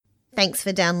Thanks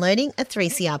for downloading a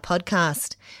 3CR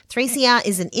podcast. 3CR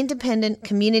is an independent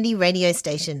community radio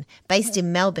station based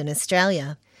in Melbourne,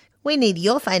 Australia. We need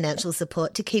your financial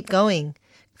support to keep going.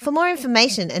 For more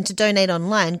information and to donate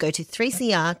online, go to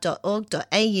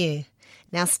 3cr.org.au.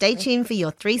 Now stay tuned for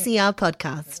your 3CR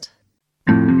podcast.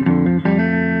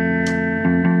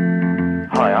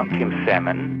 Hi, I'm Kim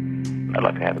Salmon. I'd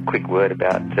like to have a quick word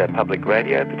about public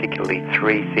radio, particularly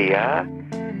 3CR.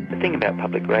 The thing about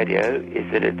public radio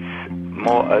is that it's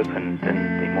more open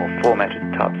than the more formatted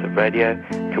types of radio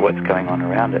to what's going on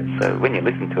around it. So when you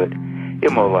listen to it,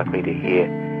 you're more likely to hear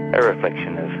a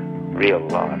reflection of real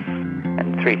life.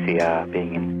 And 3CR,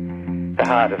 being in the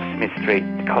heart of Smith Street,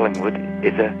 Collingwood,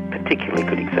 is a particularly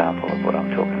good example of what I'm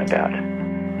talking about.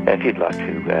 If you'd like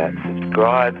to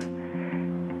subscribe,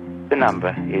 the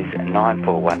number is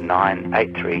 9419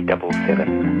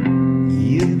 8377.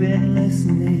 You've been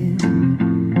listening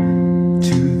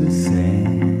to the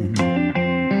sand. You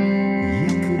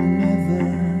could never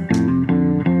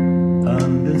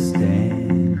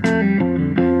understand.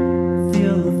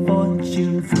 Feel the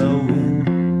fortune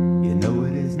flowing. You know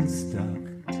it isn't stuck.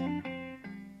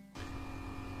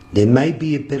 There may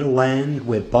be a better land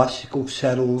where bicycle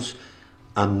saddles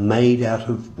are made out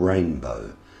of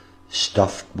rainbow,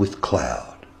 stuffed with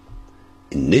cloud.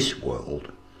 In this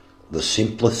world, the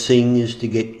simplest thing is to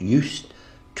get used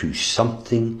to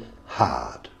something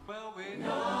hard. Well, we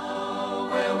know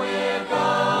where we're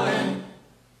going,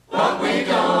 but we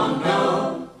don't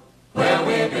know where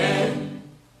we've been.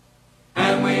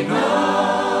 And we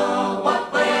know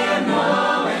what we're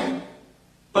knowing,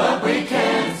 but we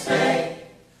can't say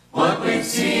what we've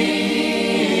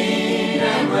seen.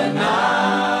 And we're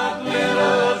not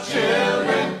little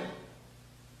children,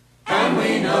 and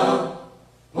we know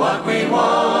what we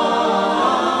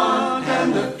want,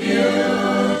 and the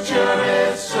future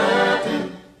is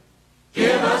certain.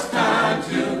 Give us time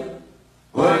to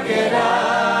work it out.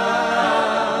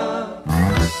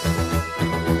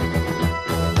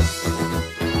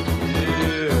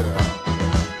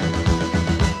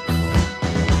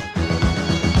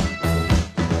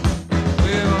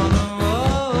 We're on the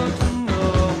road to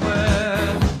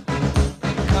nowhere.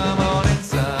 Come on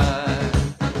inside.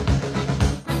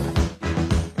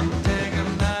 Take a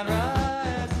night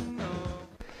ride to nowhere.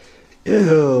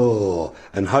 Ew.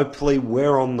 And hopefully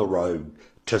we're on the road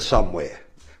to somewhere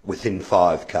within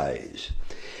 5Ks.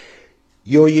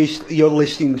 You're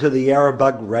listening to the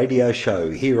Yarrabug Radio Show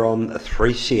here on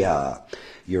 3CR.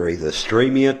 You're either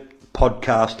streaming it,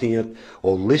 podcasting it,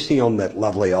 or listening on that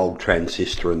lovely old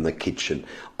transistor in the kitchen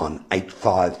on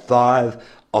 855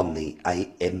 on the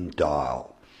AM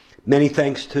dial. Many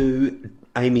thanks to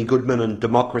Amy Goodman and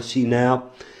Democracy Now!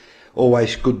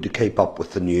 Always good to keep up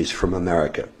with the news from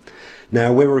America.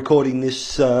 Now, we're recording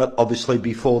this obviously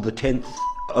before the 10th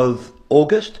of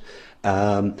August,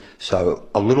 so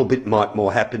a little bit might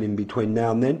more happen in between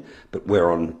now and then, but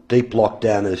we're on deep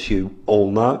lockdown, as you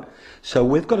all know. So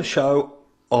we've got a show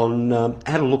on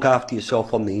how to look after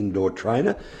yourself on the indoor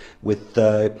trainer with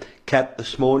Kat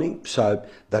this morning, so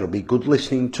that'll be good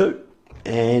listening too.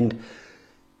 And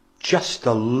just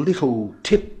a little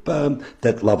tip,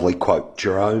 that lovely quote,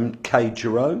 Jerome,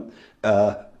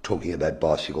 talking about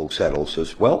bicycle saddles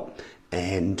as well,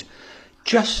 and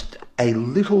just a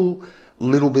little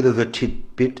bit of a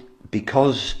tidbit,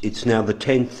 because it's now the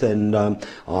 10th and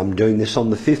I'm doing this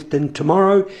on the 5th, and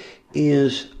tomorrow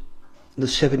is the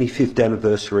 75th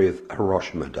anniversary of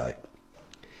Hiroshima Day.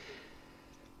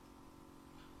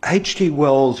 H.G.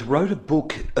 Wells wrote a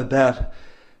book about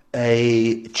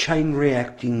a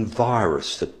chain-reacting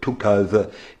virus that took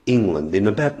over England in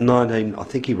about I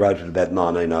think he wrote it about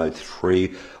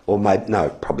 1903, or maybe, no,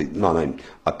 probably 19,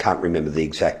 I can't remember the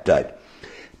exact date.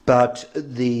 But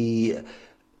the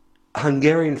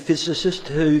Hungarian physicist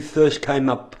who first came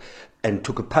up and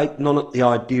took a patent on it, the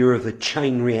idea of a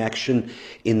chain reaction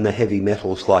in the heavy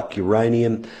metals like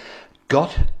uranium,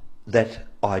 got that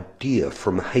idea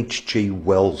from H.G.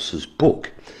 Wells's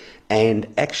book, and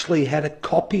actually had a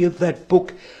copy of that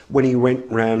book when he went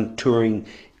round touring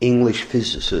English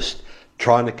physicists,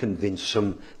 trying to convince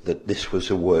them that this was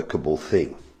a workable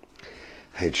thing.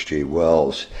 H.G.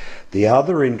 Wells. The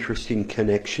other interesting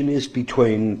connection is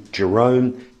between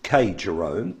Jerome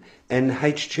and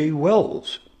H.G.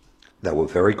 Wells. They were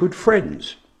very good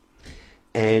friends.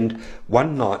 And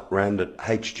one night round at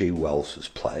H.G. Wells's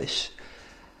place,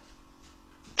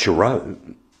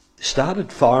 Jerome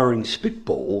started firing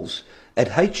spitballs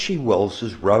at H.G.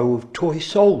 Wells's row of toy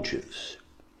soldiers.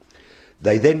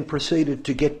 They then proceeded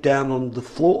to get down on the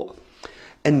floor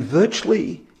and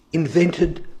virtually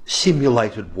invented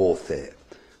simulated warfare,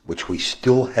 which we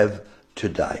still have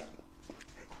today.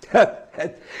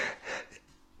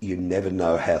 You never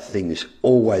know how things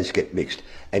always get mixed.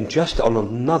 And just on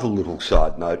another little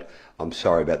side note, I'm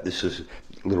sorry about this, is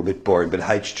a little bit boring, but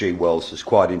H.G. Wells is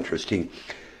quite interesting.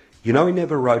 You know, he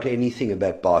never wrote anything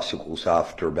about bicycles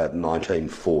after about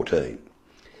 1914.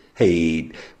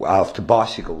 After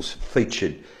bicycles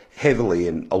featured heavily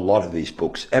in a lot of his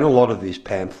books and a lot of his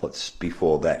pamphlets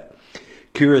before that.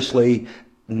 Curiously,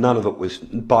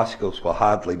 bicycles were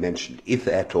hardly mentioned, if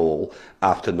at all,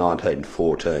 after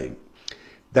 1914.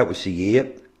 That was the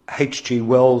year H.G.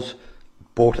 Wells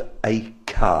bought a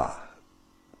car.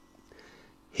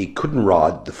 He couldn't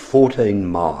ride the 14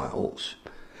 miles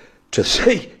to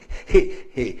see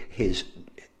his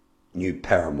new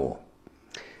paramour.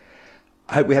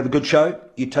 I hope we have a good show.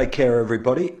 You take care,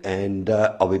 everybody, and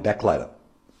I'll be back later.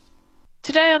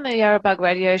 Today on the Yarrabug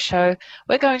Radio Show,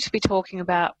 we're going to be talking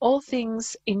about all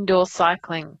things indoor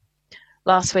cycling.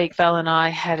 Last week, Val and I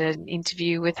had an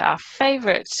interview with our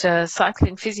favourite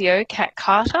cycling physio, Kat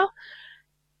Carter,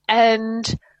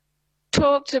 and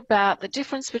talked about the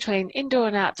difference between indoor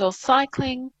and outdoor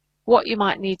cycling, what you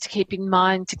might need to keep in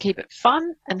mind to keep it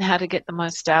fun, and how to get the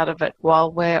most out of it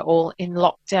while we're all in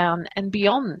lockdown and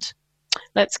beyond.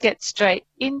 Let's get straight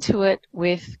into it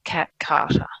with Kat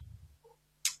Carter.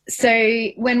 So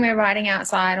when we're riding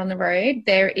outside on the road,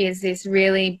 there is this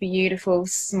really beautiful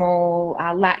small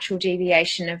lateral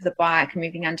deviation of the bike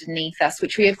moving underneath us,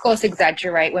 which we of course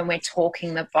exaggerate when we're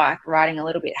talking the bike riding a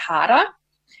little bit harder.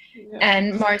 Yeah.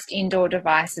 And most indoor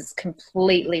devices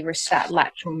completely restrict that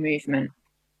lateral movement.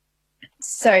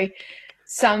 So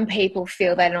some people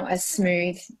feel they're not as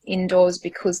smooth indoors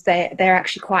because they're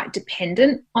actually quite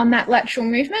dependent on that lateral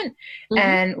movement. Mm-hmm.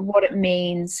 And what it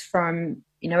means from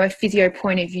a physio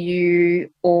point of view,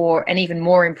 and even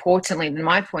more importantly than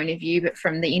my point of view, but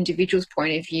from the individual's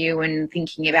point of view and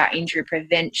thinking about injury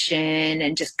prevention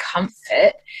and just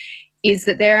comfort, is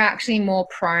that they're actually more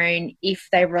prone, if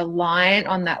they're reliant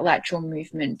on that lateral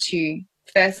movement, to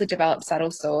firstly develop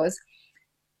saddle sores,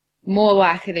 more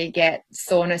likely to get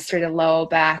soreness through the lower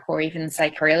back or even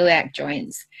sacroiliac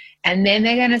joints. And then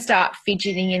they're going to start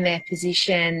fidgeting in their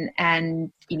position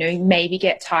and, maybe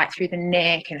get tight through the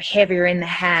neck and heavier in the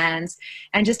hands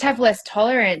and just have less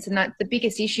tolerance. And that's the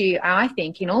biggest issue, I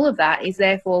think, in all of that is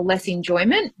therefore less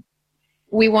enjoyment.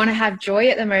 We want to have joy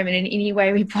at the moment in any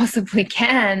way we possibly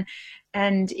can.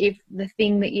 And if the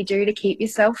thing that you do to keep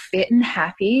yourself fit and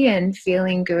happy and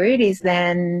feeling good is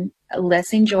then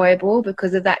less enjoyable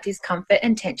because of that discomfort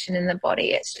and tension in the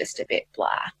body, it's just a bit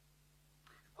blah.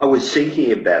 I was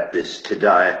thinking about this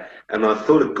today, and I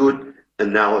thought a good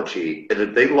analogy,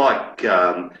 it'd be like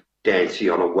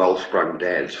dancing on a well-sprung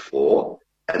dance floor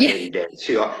and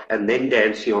then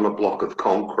dancing on a block of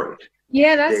concrete.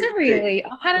 Yeah, that's I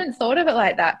hadn't thought of it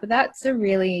like that, but that's a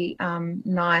really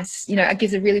nice, it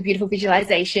gives a really beautiful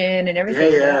visualization and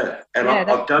everything. Yeah. And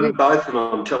I've done both, and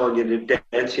I'm telling you that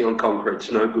dancing on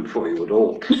concrete's no good for you at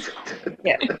all.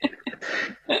 Yeah.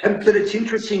 But it's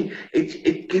interesting,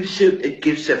 it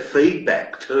gives a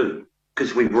feedback too,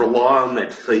 because we rely on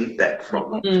that feedback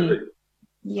from it too.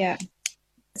 Yeah.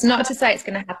 It's not to say it's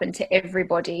going to happen to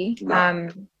everybody. No.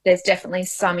 There's definitely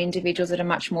some individuals that are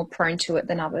much more prone to it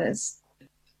than others.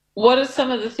 What are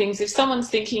some of the things, if someone's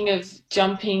thinking of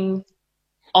jumping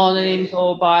on an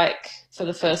indoor bike for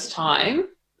the first time,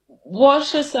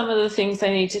 what are some of the things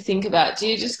they need to think about? Do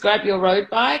you just grab your road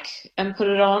bike and put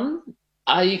it on?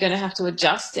 Are you going to have to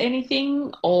adjust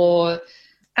anything, or?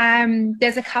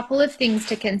 There's a couple of things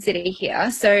to consider here.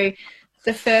 So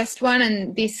the first one,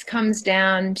 and this comes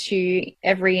down to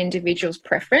every individual's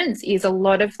preference, is a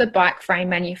lot of the bike frame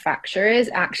manufacturers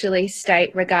actually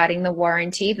state regarding the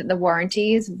warranty that the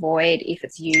warranty is void if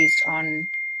it's used on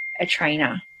a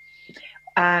trainer.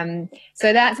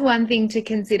 So that's one thing to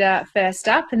consider first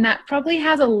up, and that probably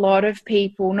has a lot of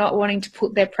people not wanting to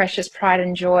put their precious pride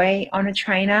and joy on a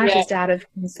trainer just out of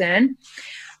concern.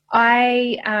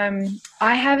 I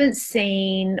haven't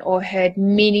seen or heard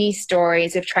many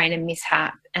stories of trainer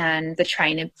mishap and the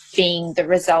trainer being the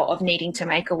result of needing to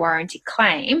make a warranty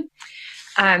claim.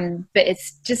 But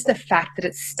it's just the fact that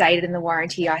it's stated in the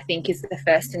warranty, I think, is the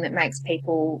first thing that makes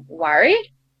people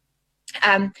worried.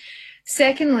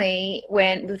 Secondly,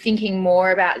 when we're thinking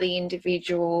more about the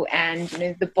individual and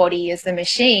the body as the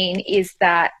machine, is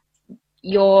that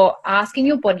you're asking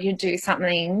your body to do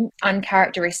something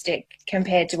uncharacteristic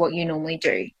compared to what you normally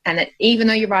do. And that even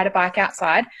though you ride a bike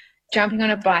outside, jumping on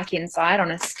a bike inside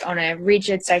on a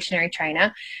rigid stationary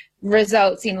trainer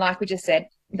results in, like we just said,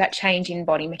 that change in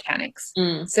body mechanics.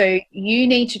 So you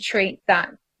need to treat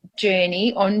that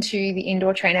journey onto the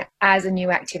indoor trainer as a new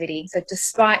activity. So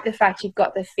despite the fact you've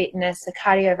got the fitness, the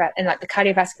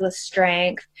cardiovascular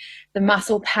strength, the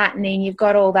muscle patterning, you've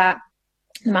got all that,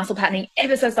 the muscle patterning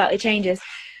ever so slightly changes,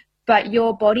 but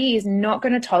your body is not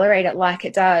going to tolerate it like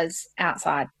it does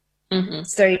outside. Mm-hmm.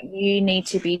 So you need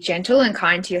to be gentle and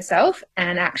kind to yourself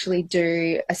and actually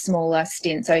do a smaller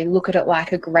stint. So look at it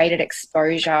like a graded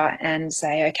exposure and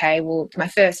say, okay, well, it's my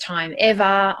first time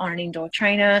ever on an indoor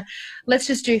trainer. Let's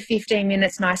just do 15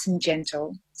 minutes nice and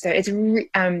gentle. So it's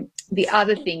the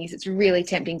other thing is it's really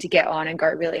tempting to get on and go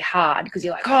really hard because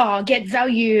you're like, oh, get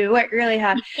value, work really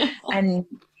hard. And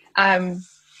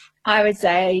I would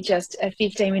say just a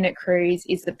 15-minute cruise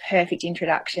is the perfect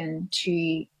introduction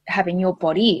to having your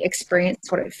body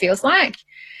experience what it feels like.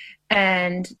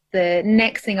 And the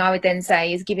next thing I would then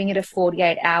say is giving it a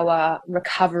 48-hour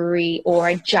recovery or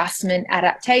adjustment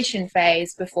adaptation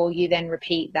phase before you then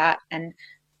repeat that and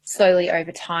slowly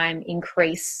over time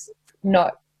increase,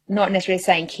 not necessarily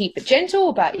saying keep it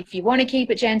gentle, but if you want to keep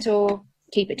it gentle,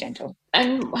 keep it gentle.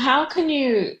 And how can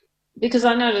you, because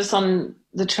I notice on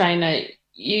the trainer,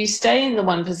 you stay in the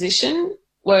one position,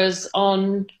 whereas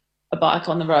on a bike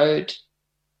on the road,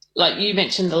 like you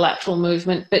mentioned the lateral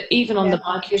movement, but even on the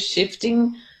bike, you're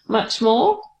shifting much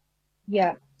more.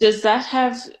 Yeah. Does that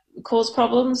cause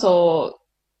problems or?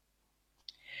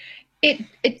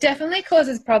 It definitely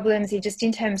causes problems just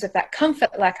in terms of that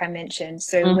comfort, like I mentioned.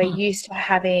 So we're used to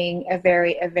having a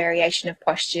variation of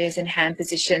postures and hand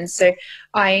positions. So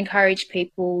I encourage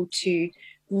people to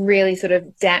really sort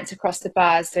of dance across the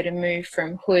bars, so to move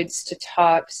from hoods to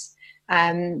tops,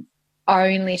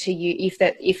 only to you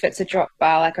if it's a drop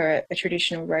bar like a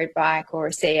traditional road bike or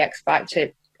a CX bike,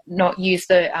 to not use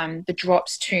the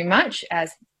drops too much,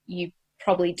 as you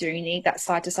probably do need that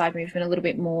side to side movement a little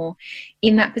bit more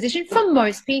in that position for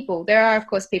most people. There are of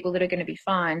course people that are going to be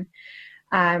fine,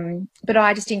 but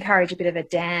I just encourage a bit of a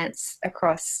dance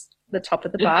across the top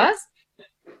of the bars.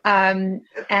 And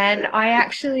I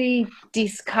actually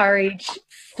discourage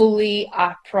fully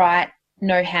upright,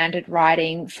 no-handed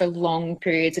riding for long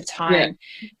periods of time.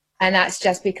 Yeah. And that's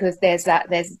just because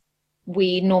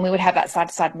we normally would have that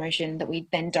side-to-side motion that we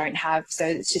then don't have. So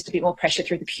it's just a bit more pressure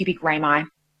through the pubic rami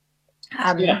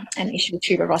and ischial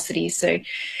tuberosity. So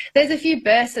there's a few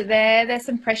bursts there. There's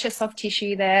some pressure, soft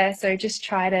tissue there. So just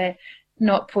try to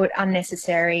not put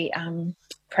unnecessary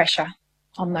pressure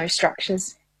on those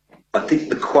structures. I think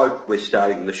the quote we're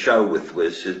starting the show with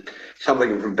was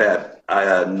something from about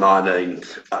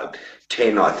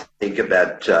 1910, I think,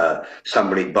 about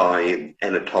somebody buying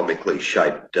anatomically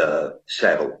shaped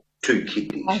saddle, two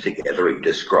kidneys together, he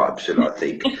describes it, I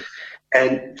think.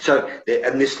 And so,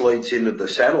 and this leads into the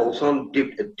saddles, on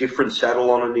a different saddle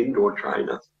on an indoor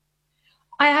trainer.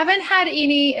 I haven't had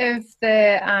any of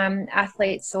the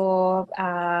athletes or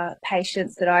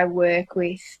patients that I work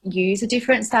with use a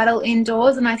different saddle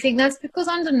indoors, and I think that's because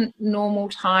under normal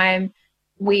time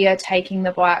we are taking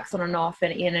the bikes on and off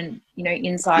and in and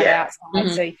inside outside.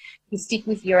 So you stick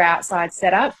with your outside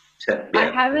setup.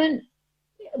 I haven't.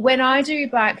 When I do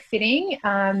bike fitting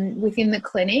within the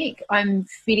clinic, I'm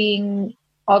fitting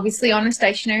obviously on a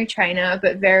stationary trainer,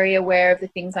 but very aware of the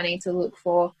things I need to look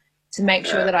for to make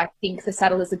sure that I think the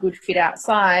saddle is a good fit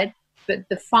outside. But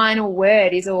the final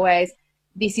word is always,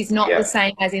 this is not the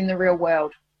same as in the real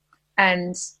world.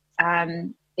 And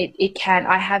it can,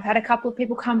 I have had a couple of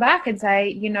people come back and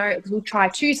say, we'll try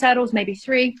 2 saddles, maybe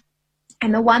 3.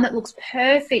 And the one that looks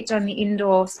perfect on the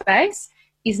indoor space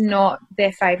is not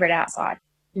their favorite outside.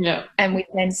 Yeah. And we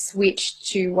then switched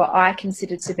to what I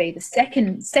consider to be the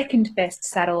second best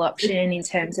saddle option in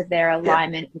terms of their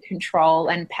alignment and control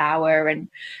and power and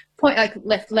point, like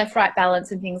left, right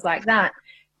balance and things like that.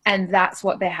 And that's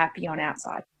what they're happy on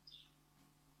outside.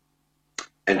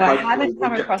 And so I haven't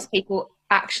come across people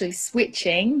actually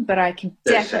switching, but I can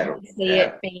definitely see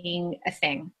it being a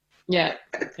thing. Yeah.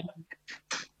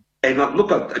 And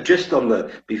look, just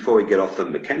before we get off the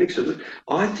mechanics of it,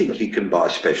 I think you can buy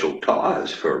special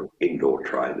tyres for indoor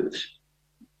trainers.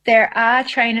 There are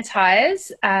trainer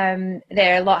tyres.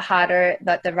 They're a lot harder,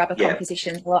 the rubber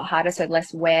composition's a lot harder, so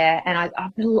less wear. And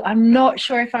I'm not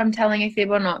sure if I'm telling a fib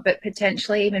or not, but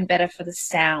potentially even better for the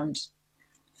sound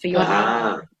for your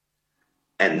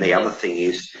And the other thing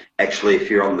is, actually,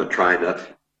 if you're on the trainer,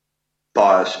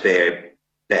 buy a spare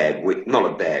bad wheel, not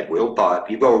a bad wheel,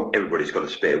 everybody's got a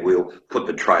spare wheel, put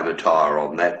the trainer tyre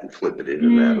on that and flip it in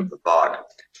and out of the bike.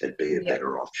 That'd be a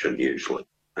better option usually.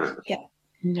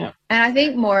 Yeah. And I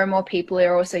think more and more people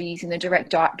are also using the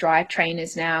direct drive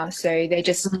trainers now, so they're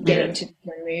just getting to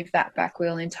remove that back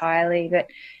wheel entirely, but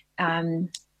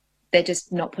they're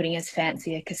just not putting as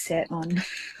fancy a cassette on.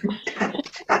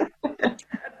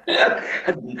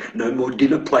 No more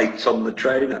dinner plates on the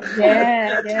trainer.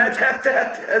 Yeah,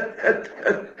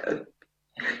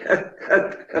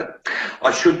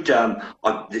 I should.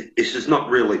 This is not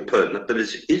really pertinent, but it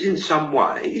is in some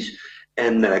ways,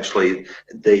 and actually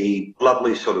the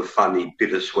lovely sort of funny,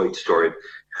 bittersweet story of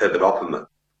Herbert Opperman,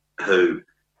 who,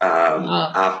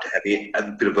 after having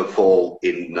a bit of a fall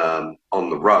in on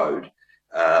the road,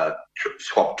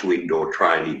 swapped to indoor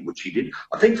training, which he did,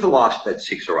 I think, for the last about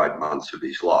 6 or 8 months of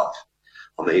his life.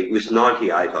 I mean, it was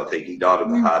 98, I think. He died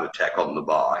of a heart attack on the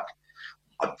bike.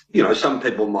 You know, some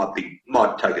people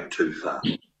might take it too far.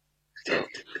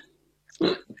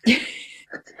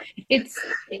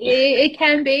 It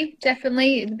can be,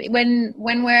 definitely, when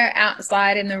we're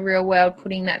outside in the real world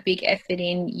putting that big effort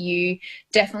in, you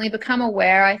definitely become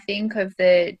aware, I think, of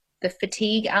the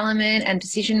fatigue element and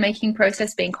decision-making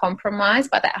process being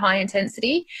compromised by that high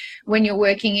intensity when you're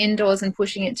working indoors and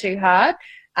pushing it too hard.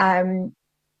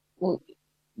 Well,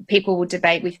 people will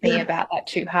debate with me about that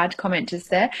too hard comment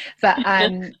just there, but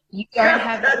you don't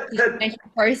have that decision-making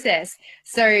process.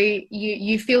 So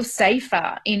you feel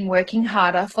safer in working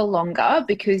harder for longer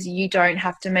because you don't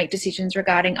have to make decisions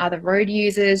regarding other road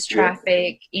users,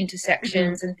 traffic,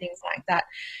 intersections, and things like that.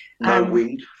 No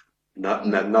wind.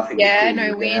 Nothing. Yeah,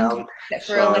 no wind. Except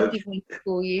for elective wind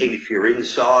for you. If you're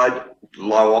inside,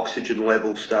 low oxygen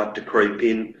levels start to creep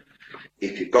in.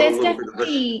 If you've got a little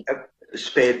bit of a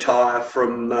spare tyre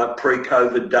from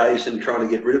pre-COVID days and trying to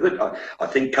get rid of it, I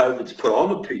think COVID's put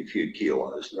on a few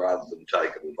kilos rather than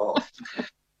taking them off.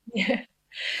 Yeah,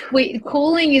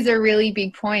 cooling is a really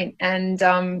big point, and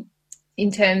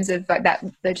in terms of like that,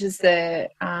 just the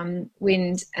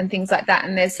wind and things like that.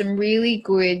 And there's some really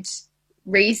good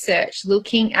research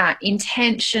looking at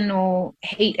intentional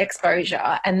heat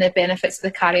exposure and the benefits of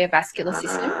the cardiovascular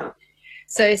system.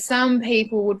 So some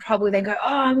people would probably then go,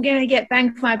 oh, I'm going to get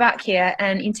bang for my buck here,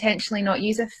 and intentionally not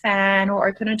use a fan or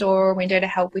open a door or window to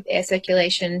help with air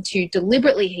circulation to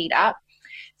deliberately heat up.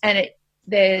 And it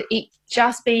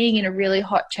just being in a really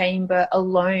hot chamber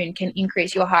alone can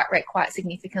increase your heart rate quite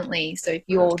significantly. So if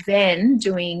you're then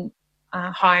doing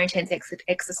higher intense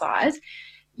exercise,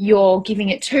 you're giving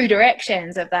it two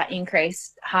directions of that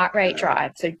increased heart rate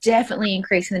drive. So definitely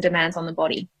increasing the demands on the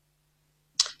body.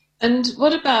 And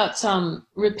what about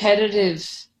repetitive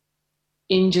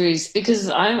injuries? Because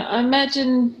I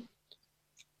imagine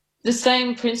the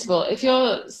same principle. If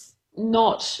you're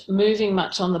not moving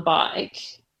much on the bike,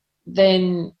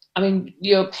 then, I mean,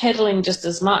 you're pedaling just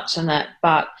as much and that,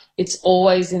 but it's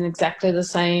always in exactly the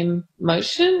same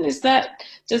motion. Does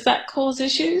that cause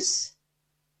issues?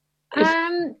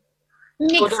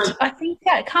 Mixed. I think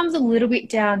that comes a little bit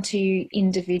down to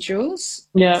individuals.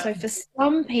 Yeah. So for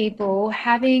some people,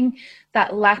 having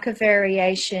that lack of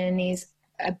variation is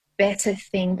a better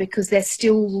thing because they're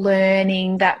still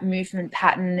learning that movement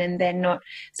pattern, and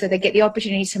so they get the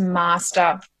opportunity to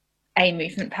master a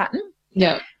movement pattern.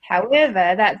 Yeah.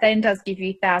 However, that then does give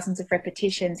you thousands of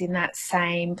repetitions in that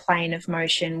same plane of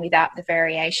motion without the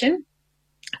variation.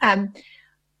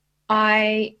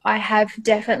 I have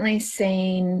definitely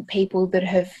seen people that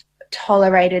have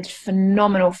tolerated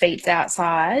phenomenal feats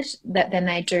outside that then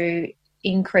they do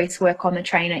increase work on the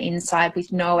trainer inside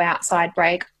with no outside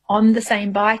brake on the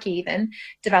same bike even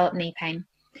develop knee pain.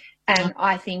 And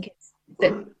I think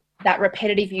that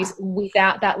repetitive use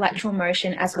without that lateral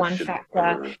motion as one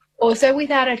factor. Also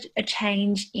without a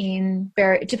change in,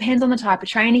 it depends on the type of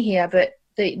trainer here, but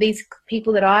these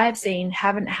people that I've seen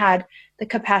haven't had the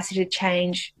capacity to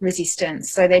change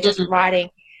resistance. So they're just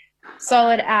riding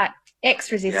solid at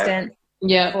X resistance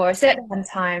for a certain amount of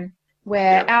time,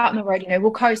 where out on the road,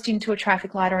 we'll coast into a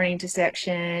traffic light or an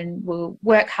intersection, we'll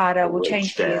work harder, we'll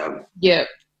change gears.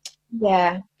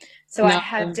 Yeah. So I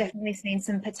have definitely seen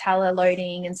some patella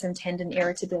loading and some tendon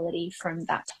irritability from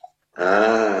that.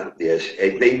 Yes.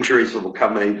 The injuries will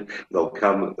come in, they'll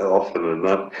come often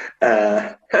enough.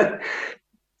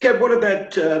 Kev, what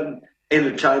about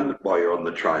entertainment while you're on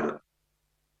the trainer?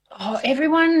 Oh,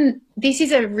 everyone, this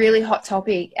is a really hot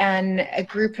topic, and a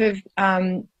group of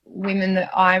women that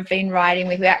I've been riding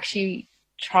with, we actually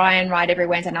try and ride every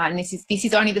Wednesday night, and this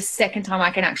is only the second time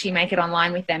I can actually make it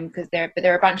online with them because they're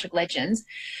a bunch of legends.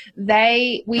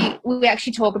 We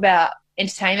actually talk about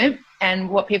entertainment and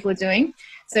what people are doing.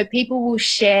 So people will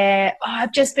share,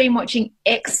 I've just been watching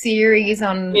X series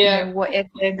on whatever,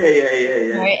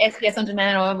 SBS On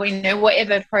Demand or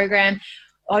whatever program.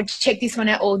 Or check this one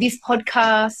out, or this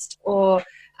podcast, or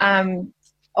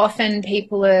often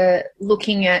people are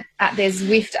looking at their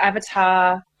Zwift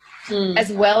avatar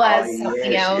as well as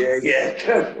something else. Yeah,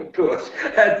 of course.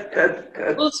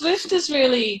 Well, Zwift is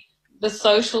really the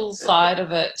social side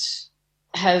of it.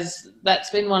 that's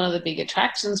been one of the big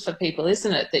attractions for people,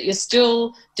 isn't it? That you're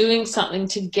still doing something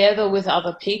together with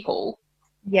other people.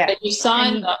 Yeah. But you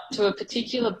signed up to a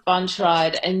particular bunch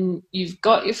ride and you've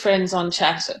got your friends on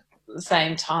chat at the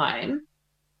same time.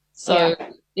 So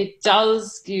it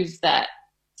does give that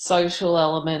social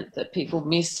element that people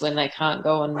miss when they can't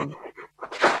go and...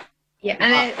 Yeah,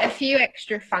 and a few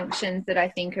extra functions that I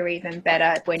think are even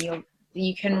better when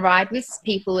you can ride with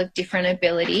people of different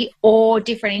ability or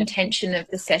different intention of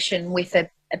the session with a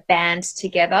band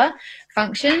together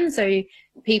function. So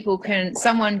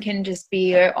someone can just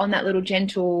be on that little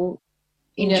gentle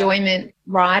enjoyment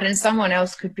ride, and someone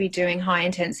else could be doing high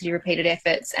intensity repeated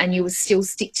efforts, and you will still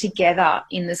stick together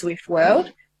in the Zwift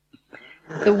world.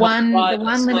 The one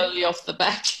slowly off the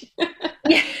back.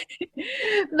 Yeah.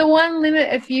 The one limit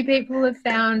a few people have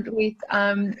found with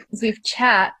Zwift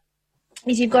chat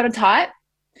is you've got to type.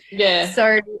 Yeah.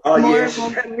 So more and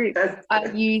more groups are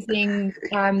using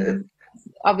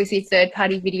obviously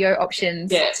third-party video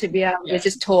options to be able to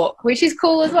just talk, which is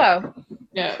cool as well.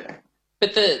 Yeah.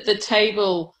 But the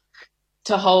table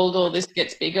to hold all this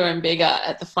gets bigger and bigger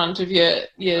at the front of your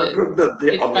on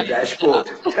the dashboard.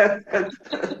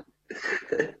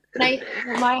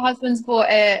 My husband's bought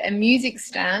a music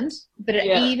stand, but it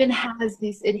even has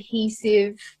this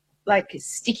adhesive, like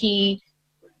sticky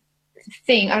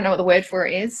thing. I don't know what the word for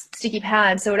it is. Sticky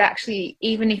pad. So it actually,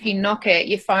 even if you knock it,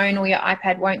 your phone or your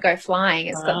iPad won't go flying.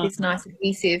 It's got this nice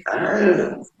adhesive.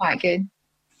 It's quite good.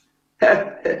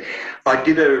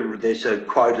 There's a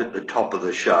quote at the top of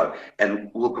the show,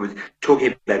 and look, I was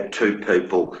talking about two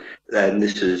people, and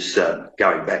this is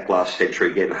going back last century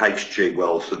again, H.G.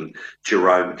 Wells and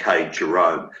Jerome K.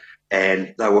 Jerome,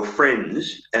 and they were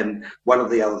friends, and one of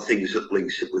the other things that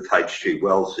links it with H.G.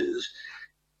 Wells is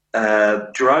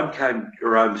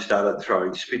Jerome started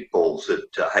throwing spitballs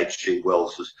at H.G.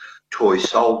 Wells's toy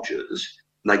soldiers,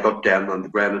 and they got down on the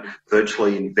ground and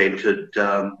virtually invented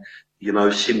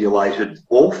simulated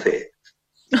warfare.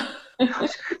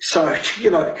 So,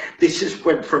 this just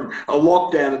went from a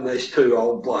lockdown and these two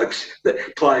old blokes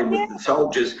playing with the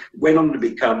soldiers went on to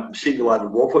become simulated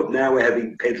warfare. Now we're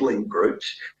having peddling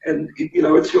groups and,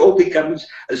 it's all becomes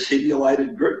a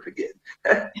simulated group again.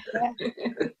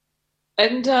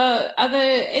 And are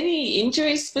there any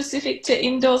injuries specific to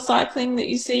indoor cycling that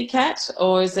you see, Kat,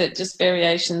 or is it just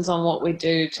variations on what we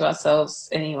do to ourselves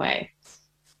anyway?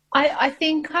 I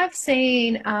think I've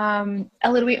seen a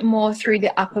little bit more through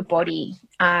the upper body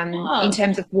in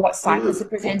terms of what cyclists are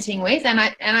presenting with, and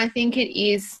I think it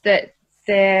is that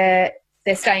they're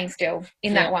staying still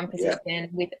in that one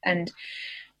position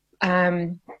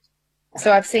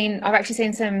so I've actually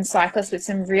seen some cyclists with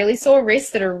some really sore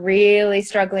wrists that are really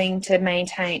struggling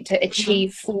to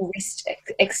achieve full wrist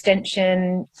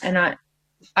extension, and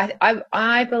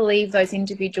I believe those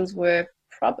individuals were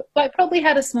probably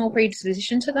had a small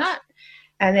predisposition to that,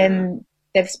 and then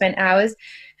they've spent hours.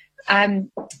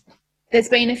 There's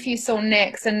been a few sore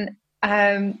necks, and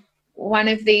one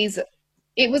of these,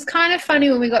 it was kind of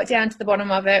funny when we got down to the bottom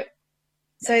of it.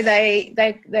 So they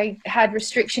had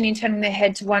restriction in turning their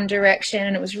head to one direction,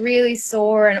 and it was really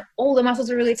sore, and all the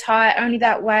muscles were really tight, only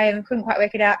that way, and we couldn't quite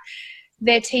work it out.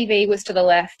 Their TV was to the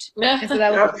left, and so they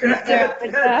were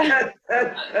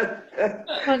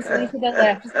constantly to the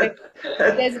left. So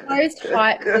there's those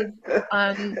types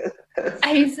of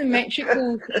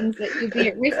asymmetrical things that you'd be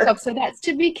at risk of. So that's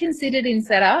to be considered in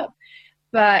setup.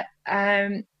 But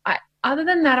other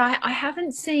than that, I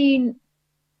haven't seen,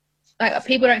 like,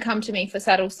 people don't come to me for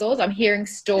saddle sores. I'm hearing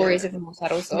stories of more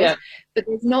saddle sores, but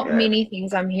there's not many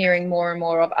things I'm hearing more and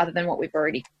more of other than what we've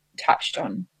already touched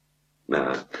on.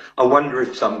 No. I wonder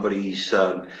if somebody's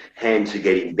hands are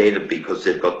getting better because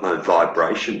they've got no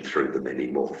vibration through them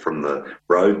anymore from the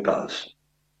road buzz.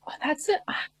 Oh, that's it.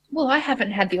 Well, I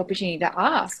haven't had the opportunity to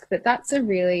ask, but that's a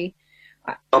really...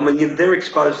 I mean, they're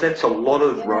exposed. That's a lot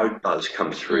of road buzz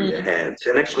comes through your hands.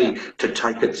 And actually, to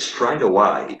take it straight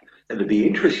away, it'd be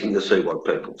interesting to see what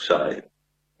people say.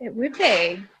 It would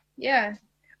be, yeah.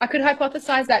 I could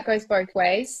hypothesize that goes both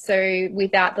ways. So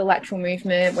without the lateral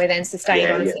movement, we're then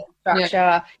sustained on a certain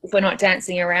structure if we're not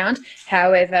dancing around.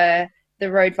 However,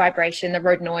 the road vibration, the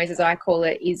road noise, as I call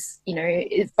it, is,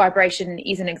 vibration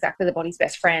isn't exactly the body's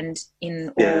best friend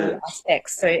in all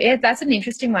aspects. So that's an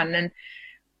interesting one. And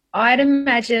I'd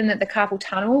imagine that the carpal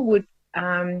tunnel would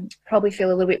probably feel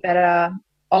a little bit better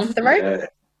off the road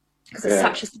because it's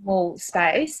such a small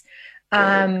space.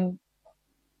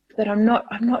 But I'm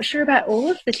not sure about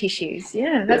all of the tissues.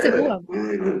 Yeah, that's a good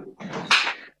one.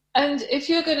 And if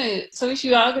you are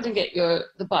gonna get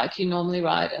the bike you normally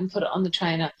ride and put it on the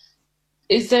trainer,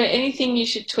 is there anything you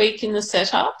should tweak in the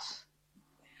setup?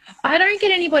 I don't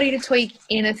get anybody to tweak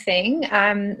anything.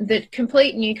 The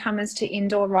complete newcomers to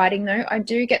indoor riding, though, I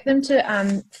do get them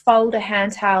to fold a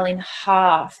hand towel in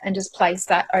half and just place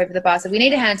that over the bar. So we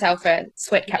need a hand towel for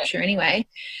sweat capture anyway,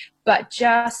 but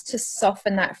just to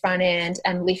soften that front end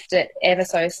and lift it ever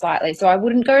so slightly. So I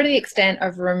wouldn't go to the extent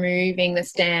of removing the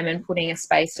stem and putting a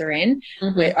spacer in.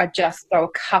 Where I just throw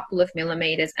a couple of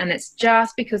millimeters, and it's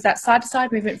just because that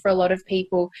side-to-side movement for a lot of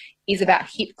people is about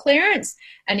hip clearance,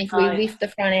 and if we lift the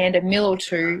front end a mil or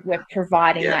two, we're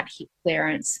providing that hip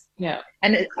clearance.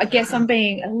 And I guess I'm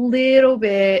being a little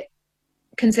bit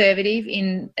conservative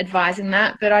in advising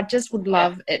that, but I just would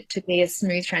love it to be a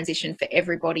smooth transition for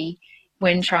everybody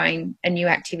when trying a new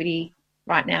activity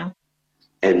right now.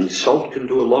 And salt can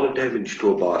do a lot of damage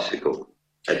to a bicycle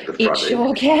at the front It sure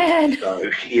end. can. So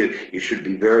you should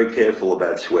be very careful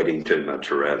about sweating too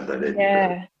much around that end.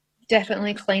 Yeah,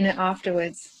 definitely clean it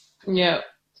afterwards. Yeah.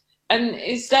 And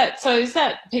is that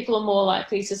people are more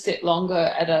likely to sit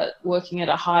longer working at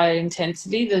a higher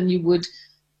intensity than you would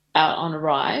out on a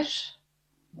ride?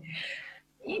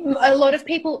 A lot of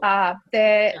people are.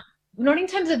 They're not in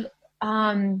terms of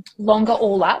longer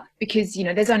all up, because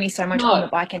there's only so much on the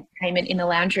bike entertainment in the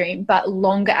lounge room, but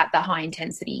longer at the high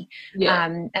intensity.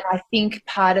 And I think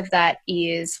part of that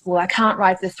is, well, I can't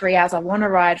ride for the 3 hours I want to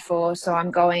ride for, so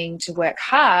I'm going to work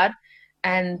hard.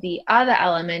 And the other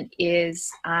element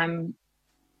is that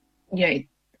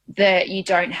you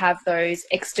don't have those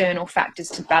external factors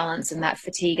to balance and that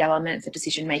fatigue element for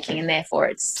decision making, and therefore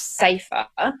it's safer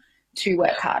to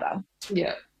work harder.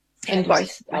 And I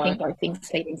think both things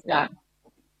feed into that.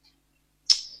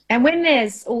 And when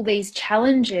there's all these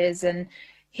challenges and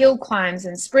hill climbs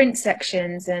and sprint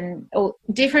sections, and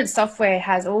different software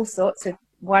has all sorts of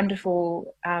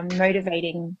wonderful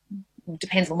motivating,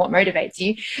 depends on what motivates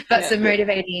you, but some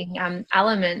motivating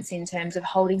elements in terms of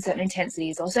holding certain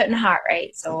intensities or certain heart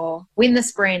rates or win the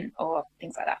sprint or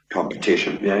things like that.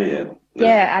 Competition,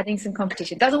 adding some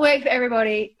competition. Doesn't work for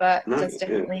everybody, but does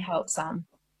definitely help some.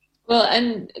 Well,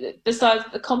 and besides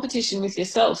the competition with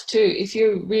yourself too, if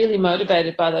you're really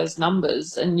motivated by those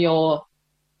numbers and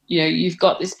you've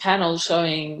got this panel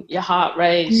showing your heart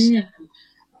rate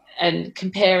and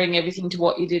comparing everything to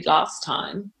what you did last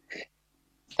time,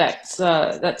 that's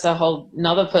a whole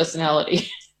another personality.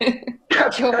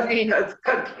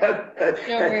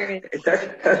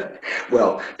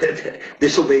 Well,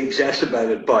 this will be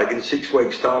exacerbated by in 6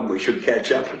 weeks' time we should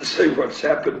catch up and see what's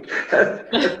happened.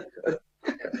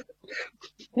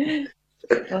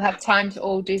 We'll have time to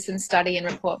all do some study and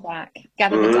report back,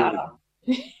 gather the data.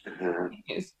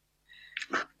 Yes.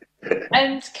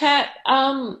 And Kat,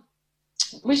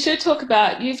 we should talk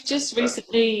about, you've just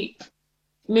recently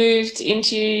moved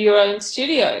into your own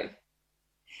studio.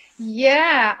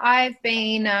 Yeah, I've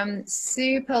been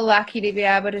super lucky to be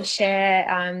able to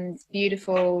share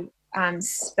beautiful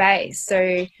space.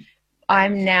 So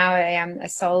I'm now a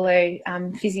solo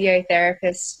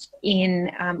physiotherapist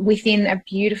within a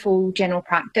beautiful general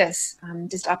practice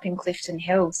just up in Clifton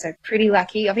Hill. So pretty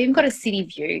lucky. I've even got a city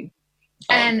view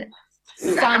and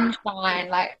sunshine,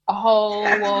 like a whole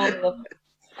wall of.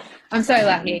 I'm so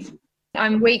lucky.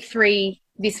 I'm week 3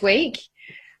 this week.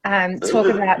 Talk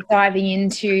about diving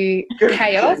into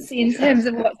chaos in terms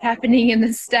of what's happening in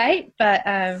the state, but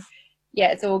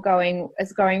it's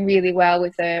going really well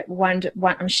with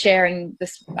I'm sharing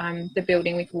this the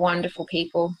building with wonderful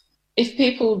people. If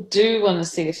people do want to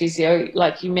see the physio,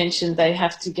 like you mentioned, they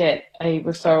have to get a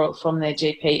referral from their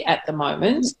GP at the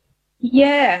moment.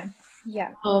 Yeah.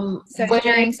 So where,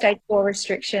 during stage 4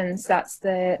 restrictions, that's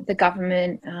the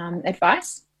government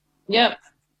advice. Yep.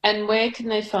 And where can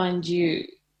they find you?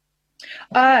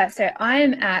 So I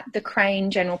am at the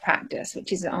Crane General Practice,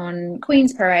 which is on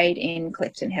Queen's Parade in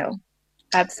Clifton Hill.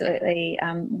 Absolutely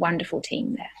wonderful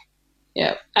team there.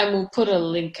 Yeah, and we'll put a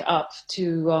link up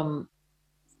to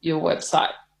your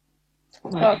website.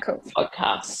 Cool.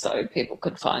 Podcast, so people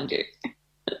could find you.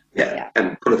 Yeah,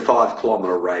 and put a 5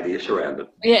 kilometre radius around it.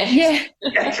 Yeah.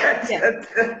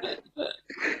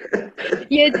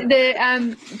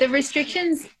 The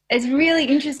restrictions is really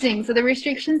interesting. So the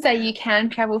restrictions say you can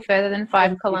travel further than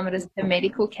 5 kilometres for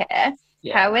medical care.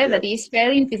 However, the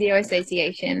Australian Physio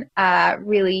Association are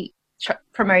really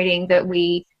promoting that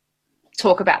we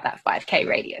talk about that 5K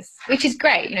radius, which is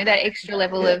great. That extra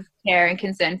level of care and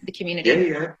concern for the community.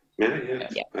 Yeah.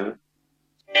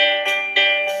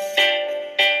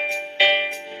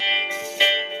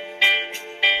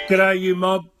 G'day, you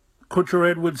mob. Kutcher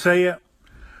Edwards here.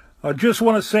 I just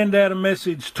want to send out a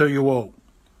message to you all.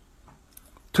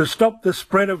 To stop the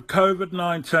spread of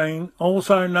COVID-19,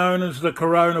 also known as the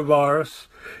coronavirus,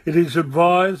 it is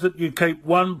advised that you keep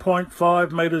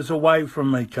 1.5 metres away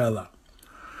from each other.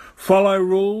 Follow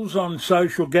rules on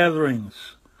social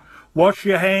gatherings. Wash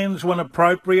your hands when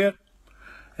appropriate,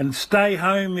 and stay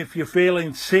home if you're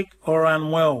feeling sick or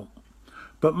unwell.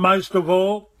 But most of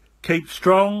all, keep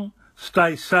strong,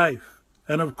 stay safe,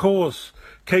 and of course,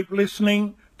 keep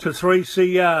listening to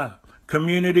 3CR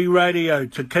Community Radio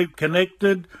to keep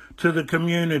connected to the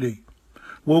community.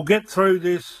 We'll get through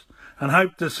this and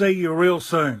hope to see you real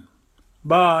soon.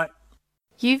 Bye.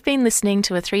 You've been listening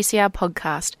to a 3CR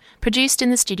podcast produced in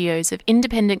the studios of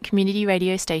independent community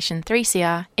radio station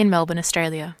 3CR in Melbourne,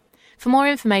 Australia. For more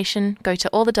information, go to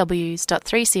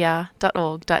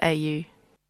allthews.3cr.org.au.